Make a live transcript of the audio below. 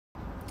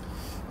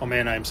Oh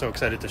man, I'm so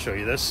excited to show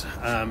you this.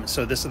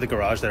 So this is the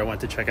garage that I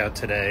went to check out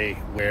today,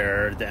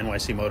 where the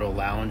NYCMOTO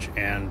lounge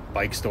and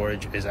bike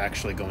storage is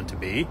actually going to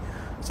be.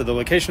 So the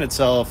location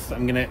itself,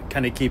 I'm gonna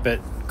kind of keep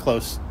it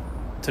close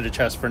to the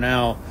chest for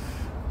now,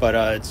 but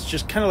it's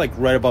just kind of like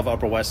right above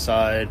Upper West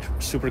Side,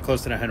 super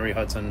close to the Henry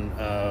Hudson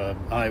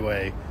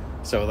Highway,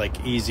 so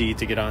like easy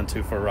to get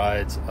onto for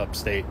rides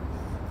upstate.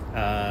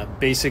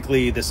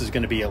 Basically, this is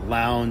going to be a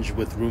lounge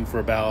with room for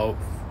about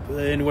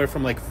anywhere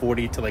from like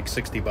 40 to like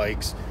 60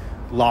 bikes,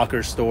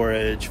 locker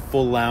storage,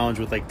 full lounge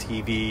with like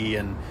TV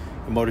and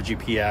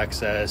MotoGP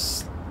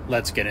access.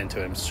 Let's get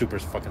into it. I'm super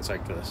fucking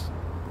psyched for this.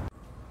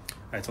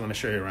 All right, so let me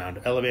show you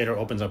around. Elevator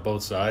opens up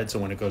both sides, so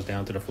when it goes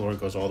down to the floor,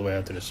 it goes all the way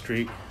out to the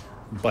street.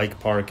 Bike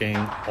parking,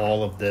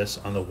 all of this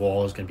on the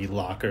wall is going to be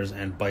lockers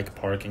and bike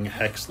parking.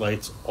 Hex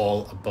lights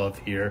all above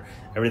here.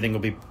 Everything will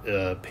be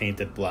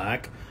painted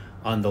black.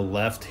 On the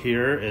left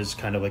here is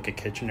kind of like a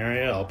kitchen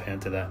area. I'll pan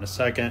to that in a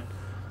second.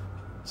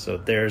 So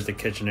there's the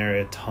kitchen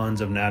area, tons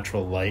of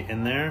natural light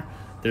in there.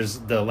 There's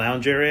the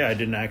lounge area I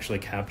didn't actually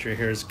capture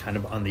here, is kind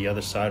of on the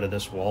other side of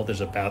this wall.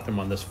 There's a bathroom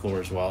on this floor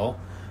as well.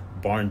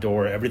 Barn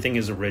door, everything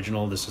is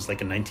original. This is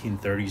like a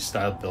 1930s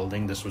style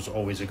building. This was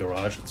always a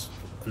garage. It's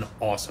an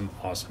awesome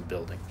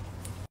building.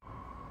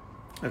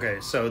 Okay,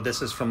 so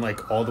this is from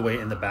like all the way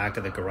in the back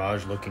of the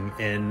garage looking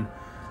in.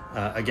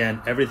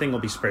 Again, everything will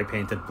be spray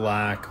painted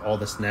black. All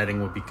this netting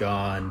will be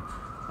gone.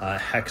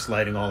 Hex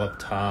lighting all up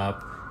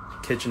top.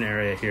 Kitchen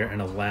area here and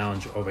a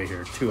lounge over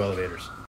here. 2 elevators.